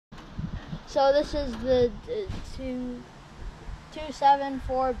So this is the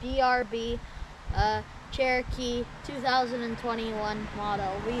 274BRB Cherokee 2021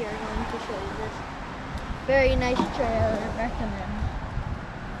 model. We are going to show you this very nice trailer. Recommend.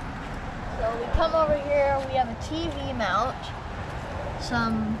 So we come over here. We have a TV mount,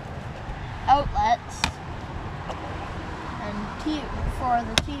 some outlets, and for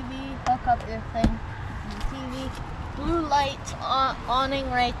the TV. Hook up your thing. And the TV. Blue lights awning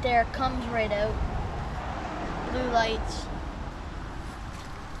right there, comes right out. Blue lights.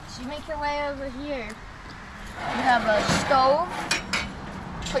 So you make your way over here. You have a stove.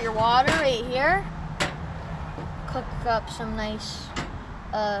 Put your water right here. Cook up some nice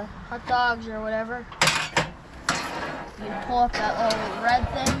hot dogs or whatever. You pull up that little red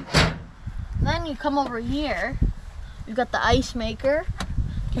thing. Then you come over here. You've got the ice maker.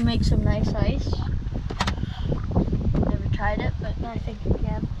 You can make some nice ice. Tried it, but I think you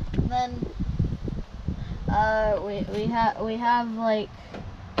can. And then we have like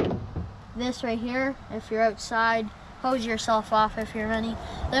this right here. If you're outside, hose yourself off if you're any.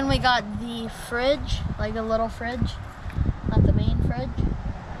 Then we got the fridge, like a little fridge, not the main fridge.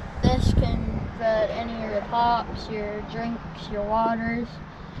 This can fit any of your pops, your drinks, your waters.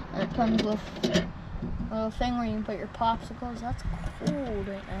 And it comes with a little thing where you can put your popsicles. That's cold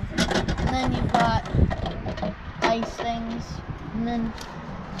right now. And then you've got ice things, and then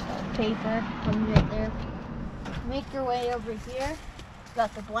paper comes right there. Make your way over here.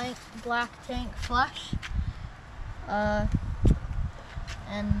 Got the black tank flush, and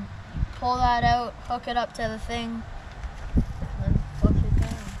pull that out, hook it up to the thing, and then flush it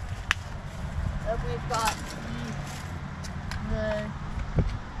down. Then we've got the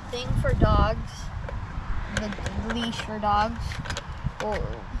thing for dogs, the leash for dogs.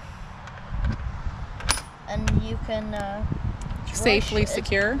 And you can safely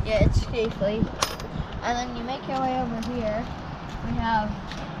secure. Yeah, it's safely. And then you make your way over here. We have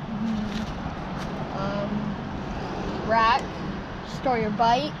the rack. Store your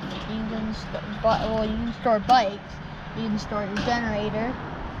bike. You can store bikes. You can store your generator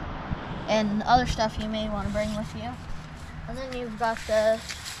and other stuff you may want to bring with you. And then you've got the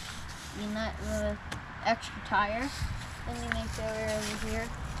extra tire. Then you make your way over here.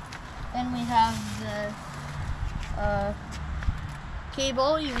 Then we have the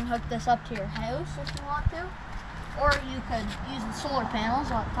cable. You can hook this up to your house if you want to, or you could use the solar panels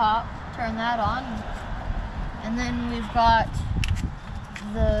on top, turn that on, and then we've got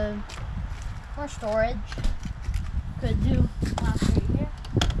the for storage. Could do right here.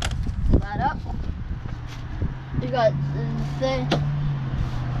 Pull that up. You got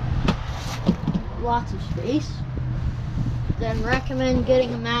lots of space. Then recommend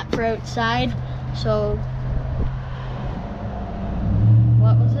getting a mat for outside. So,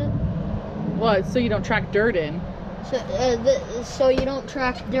 what was it? What? So you don't track dirt in. So you don't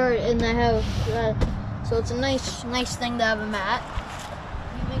track dirt in the house. So it's a nice thing to have a mat.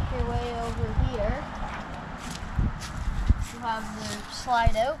 You make your way over here. You have the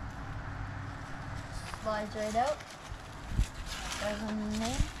slide out. Slides right out. There's a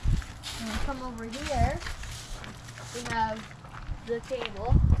name. And you come over here. We have the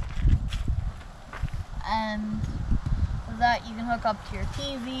cable, and with that you can hook up to your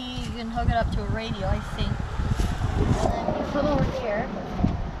TV, you can hook it up to a radio, I think. And then you come over here,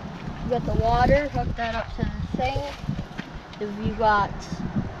 you got the water, hook that up to the thing. You got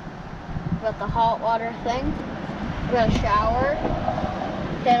the hot water thing, you got a shower.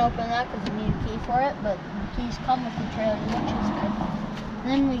 Can't open that because you need a key for it, but the keys come with the trailer, which is good. And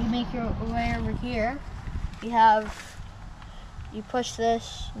then when you make your way over here, you push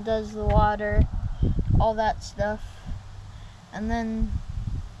this, does the water, all that stuff. And then,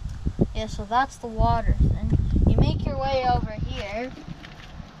 yeah, so that's the water thing. You make your way over here.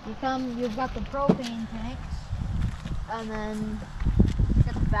 You've got the propane tanks. And then you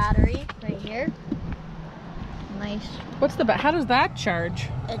got the battery right here. Nice. How does that charge?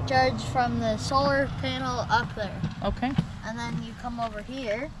 It charges from the solar panel up there. Okay. And then you come over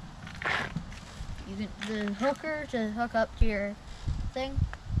here. You get the hooker to hook up to your thing.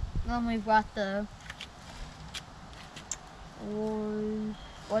 And then we've got the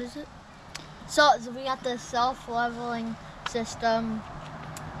what is it? So we got the self-leveling system.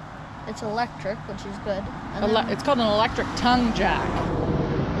 It's electric, which is good. It's called an electric tongue jack.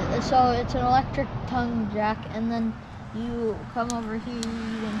 So it's an electric tongue jack, and then you come over here. You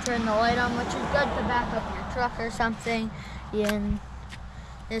can turn the light on, which is good to back up your truck or something. And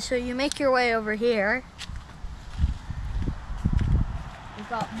so you make your way over here. You've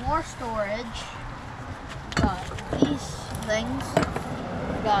got more storage. You've got these things.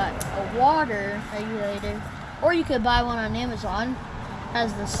 we've got a water regulator, or you could buy one on Amazon.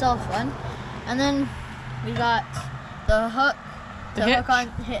 Has the self one, and then we got the hook, The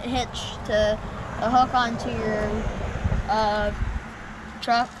hitch to a hook onto your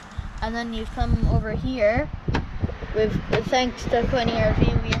truck, and then you come over here. Thanks to Quinny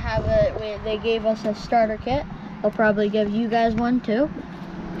RV, they gave us a starter kit. They'll probably give you guys one too.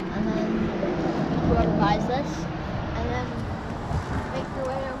 And then whoever buys this, and then make your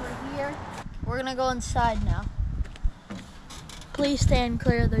way over here. We're gonna go inside now. Please stand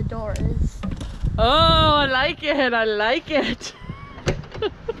clear of the doors. Oh, I like it. I like it.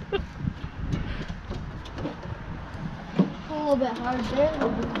 A little bit hard there.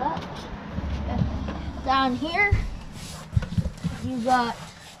 We'll do that. Down here, you got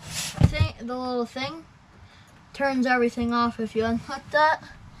the little thing. Turns everything off if you unhook that.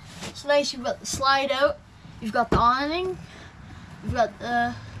 It's nice. You've got the slide out. You've got the awning. You've got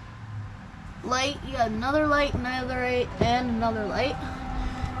the light. You got another light, another light, and another light.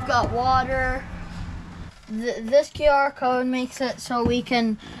 You've got water. This QR code makes it so we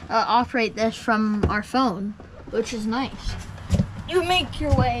can operate this from our phone, which is nice. You make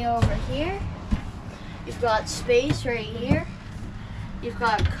your way over here. You've got space right here. You've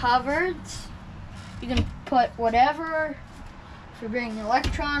got cupboards. You can put whatever. If you're bringing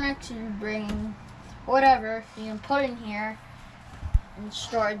electronics, you're bringing whatever, you can put in here. And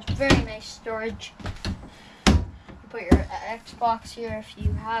storage, very nice storage. You put your Xbox here if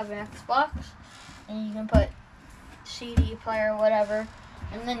you have an Xbox. And you can put CD player, whatever.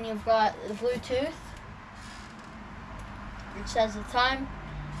 And then you've got the Bluetooth. It says the time,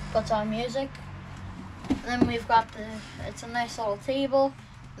 puts on music. And then we've got it's a nice little table.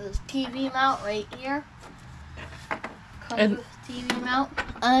 There's TV mount right here. Comes with TV mount.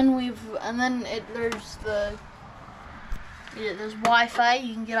 And there's Wi-Fi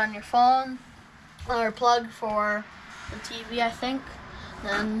you can get on your phone, or plug for the TV, I think.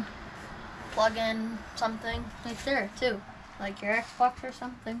 Then plug in something right there too, like your Xbox or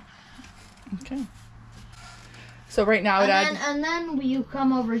something. Okay. So right now and then you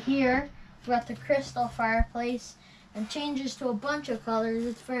come over here. We've got the crystal fireplace, and changes to a bunch of colors.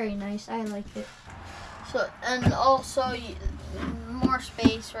 It's very nice. I like it. So, and also more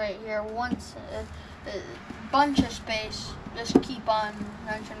space right here. Once a bunch of space. Just keep on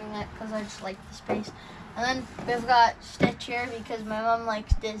mentioning it because I just like the space. And then we've got Stitch here because my mom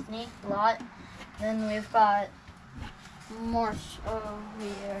likes Disney a lot. Then we've got more. Oh, we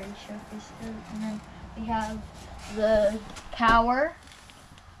already showcased it. And then we have the power.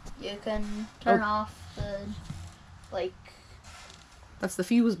 You can turn off the that's the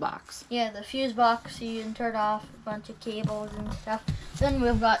fuse box. Yeah, the fuse box. So you can turn off a bunch of cables and stuff. Then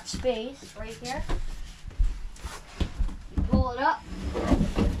we've got space right here. You pull it up,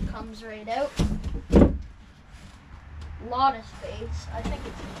 it comes right out. A lot of space. I think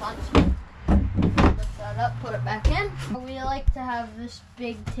it's a ton of space. Lift that up, put it back in. We like to have this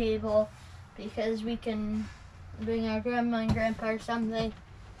big table because we can bring our grandma and grandpa or something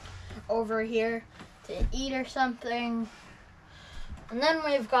over here to eat or something. And then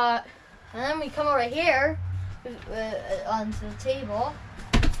we come over here onto the table,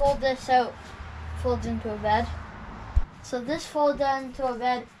 fold this out, folds into a bed. So this folds down into a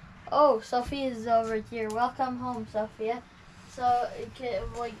bed. Oh, Sophia's over here. Welcome home, Sophia. So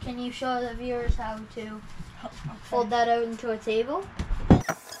can you show the viewers how to fold that out into a table?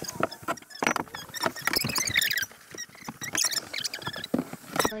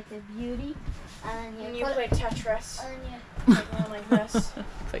 Like a beauty. And then you play Tetris. And then you Like one like this.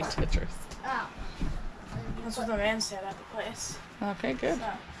 Play Tetris. Ow. That's what the man said at the place. Okay, good.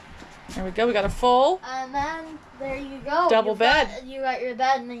 So. There we go. We got a full. And then there you go. Double bed. You got your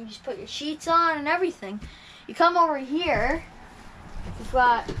bed, and then you just put your sheets on and everything. You come over here. You've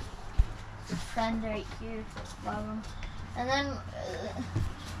got your friend right here. Love him. And then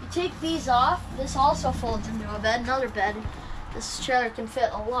you take these off. This also folds into a bed. Another bed. This trailer can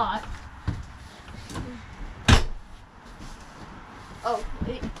fit a lot. Oh,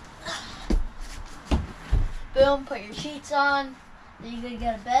 wait. Boom, put your sheets on. Then you're gonna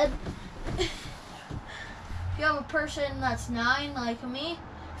get a bed. If you have a person that's 9 like me,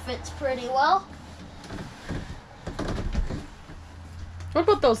 fits pretty well. What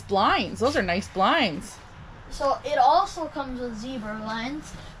about those blinds? Those are nice blinds. So it also comes with zebra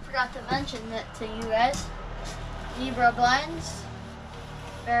blinds. Forgot to mention that to you guys. Zebra blinds,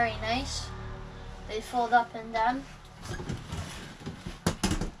 very nice. They fold up and down.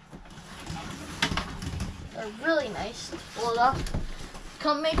 They're really nice to fold up.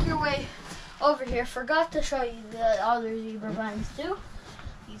 Come make your way over here. Forgot to show you the other zebra blinds too.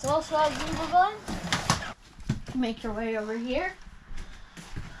 It's also a zebra bun. Make your way over here.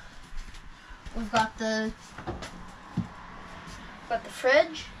 We've got the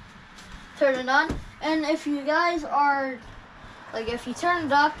fridge. Turn it on, and if you guys are like, if you turn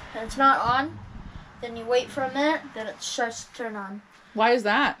it up and it's not on, then you wait for a minute, then it starts to turn on. Why is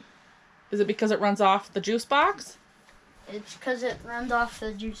that? Is it because it runs off the juice box? It's because it runs off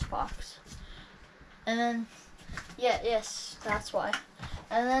the juice box. And then, yes, that's why.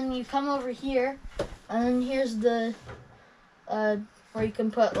 And then you come over here, and then here's the, where you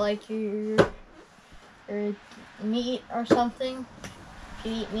can put like your meat or something, if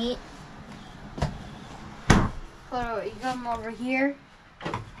you eat meat. But you come over here.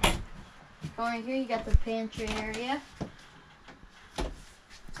 Over here, you got the pantry area.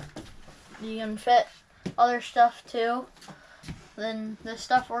 You can fit other stuff too. Then this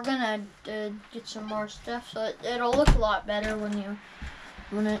stuff, we're gonna get some more stuff, so it'll look a lot better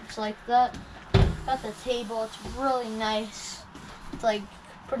when it's like that. Got the table. It's really nice. It's like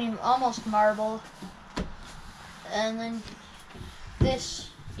almost marble. And then this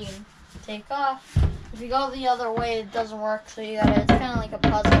you can take off. If you go the other way, it doesn't work, so it's kind of like a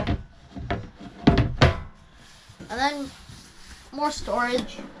puzzle. And then more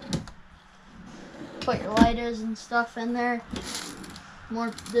storage. Put your lighters and stuff in there.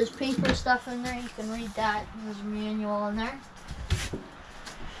 There's paper stuff in there. You can read that. There's a manual in there.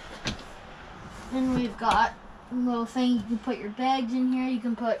 Then we've got a little thing. You can put your bags in here. You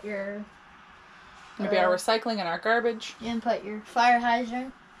can put your Maybe our recycling and our garbage. You can put your fire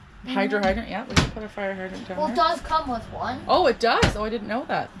hydrant. Hydrant, yeah. We can put a fire hydrant down there. Well, it does come with one. Oh, it does? Oh, I didn't know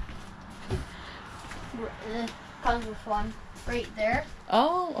that. It comes with one right there.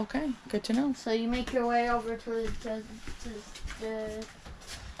 Oh, okay. Good to know. So you make your way over to the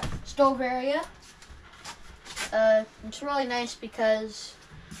stove area. It's really nice because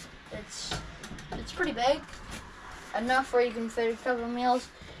it's pretty big. Enough where you can fit a couple of meals.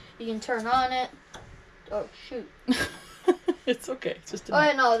 You can turn on it. Oh, shoot. It's okay. It's just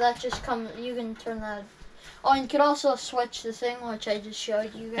Oh, no, that just comes. You can turn that. Oh, and you can also switch the thing, which I just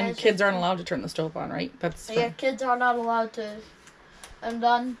showed you guys. And kids aren't allowed to turn the stove on, right? That's Yeah, kids are not allowed to. I'm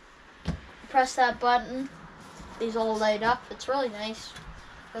done. Press that button. These all light up. It's really nice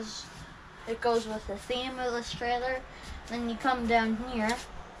because it goes with the theme of this trailer. Then you come down here.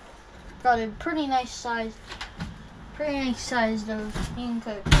 Got a pretty nice sized of. You can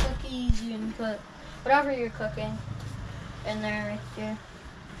cook cookies. You can cook whatever you're cooking in there right there.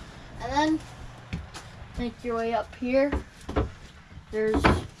 And then make your way up here. There's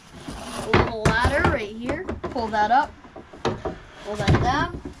a little ladder right here. Pull that up. Pull that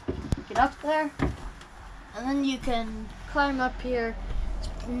down. Get up there. And then you can climb up here.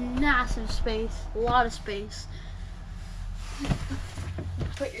 It's massive space. A lot of space.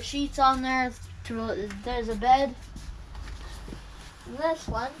 Put your sheets on there. There's a bed. And this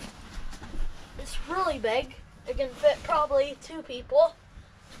one is really big. It can fit probably 2 people.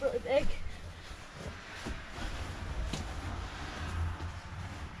 It's really big.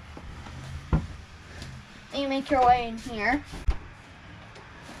 And you make your way in here.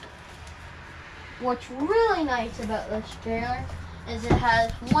 What's really nice about this trailer is it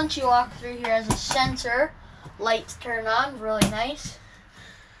has, once you walk through here, it has a sensor. Lights turn on, really nice.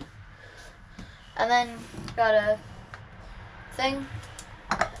 And then got a thing.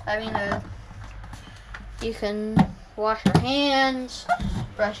 You can wash your hands,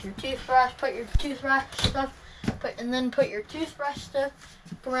 brush your toothbrush, put your toothbrush stuff, and then put your toothbrush stuff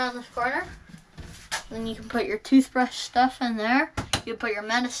around this corner. Then you can put your toothbrush stuff in there. You can put your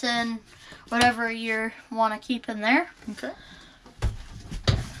medicine, whatever you want to keep in there. Okay.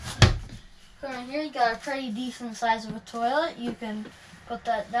 Right here, you got a pretty decent size of a toilet. You can put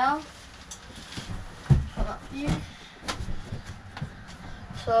that down. Come up here.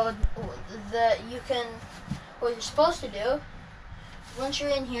 So that you can, what you're supposed to do, once you're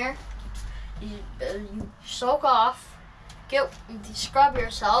in here, you soak off, scrub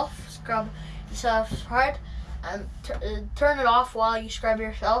yourself hard, and turn it off while you scrub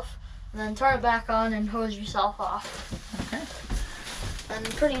yourself, and then turn it back on and hose yourself off. Okay. And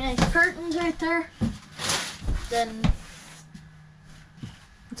pretty nice curtains right there. Then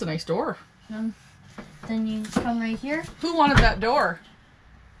It's a nice door. then you come right here. Who wanted that door?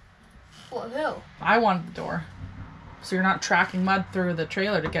 Well, who? I wanted the door. So you're not tracking mud through the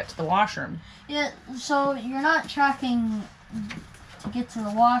trailer to get to the washroom. Yeah, so you're not tracking to get to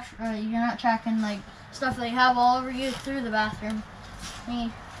the wash, or you're not tracking like stuff they have all over you through the bathroom.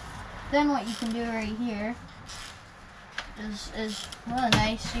 Then what you can do right here is really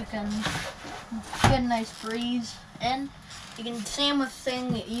nice. You can get a nice breeze in. You can same with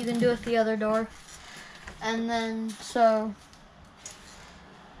thing you can do with the other door. And then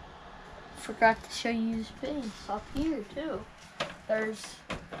forgot to show you space up here too. There's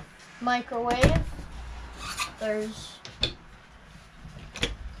microwave. There's you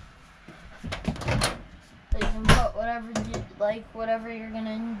can put whatever you like, whatever you're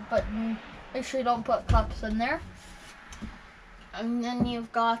gonna, but make sure you don't put cups in there. And then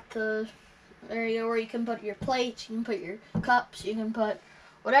you've got the area where you can put your plates, you can put your cups, you can put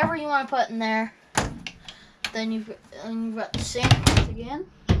whatever you want to put in there. Then you've got the sink again,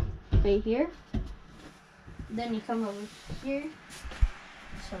 right here. Then you come over here,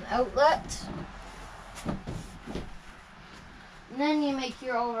 some outlets. And then you make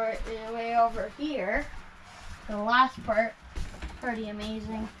your way over here. The last part, pretty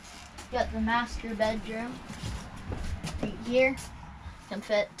amazing. You got the master bedroom right here. Can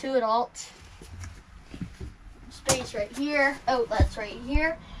fit 2 adults. Space right here, outlets right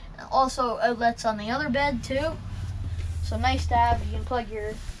here. And also outlets on the other bed too. So nice to have. You can plug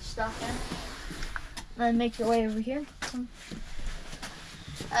your stuff in. And then make your way over here.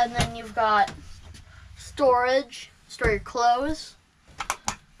 And then you've got storage. Store your clothes.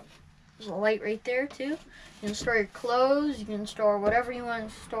 There's a light right there too. You can store your clothes. You can store whatever you want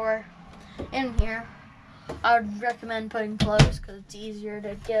to store in here. I would recommend putting clothes because it's easier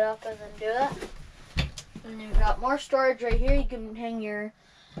to get up and then do that. And you've got more storage right here. You can hang your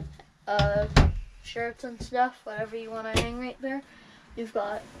shirts and stuff, whatever you want to hang right there. You've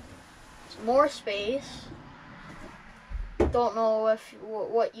got some more space. Don't know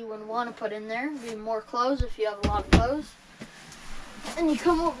what you would want to put in there. Maybe more clothes if you have a lot of clothes. And you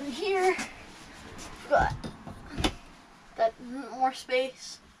come over here. Got more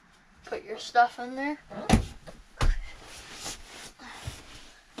space. Put your stuff in there.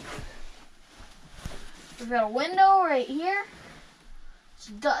 We've got a window right here.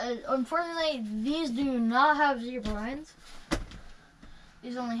 Unfortunately, these do not have zebra blinds.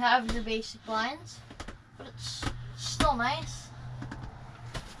 These only have your basic blinds, but it's still nice.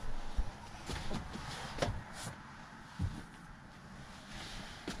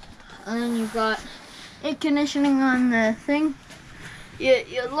 And then you've got air conditioning on the thing.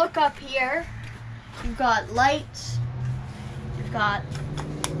 You look up here, you've got lights, you've got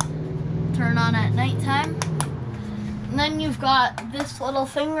turn on at nighttime, and then you've got this little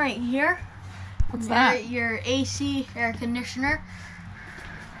thing right here. What's that? Your AC air conditioner.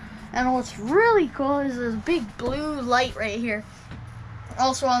 And what's really cool is this big blue light right here.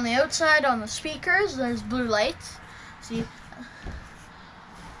 Also on the outside, on the speakers, there's blue lights. See?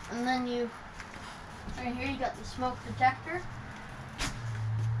 And then right here you got the smoke detector.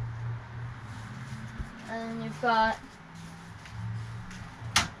 And then you've got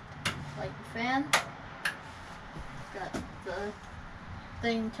like the fan. Got the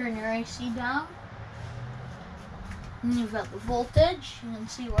thing to turn your AC down. And you've got the voltage. You can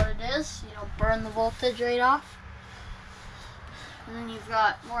see what it is. You don't burn the voltage right off. And then you've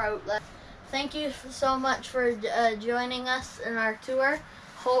got more outlets. Thank you so much for joining us in our tour.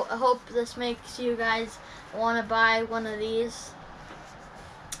 I hope this makes you guys want to buy one of these.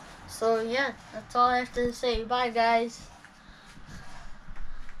 So yeah, that's all I have to say. Bye guys.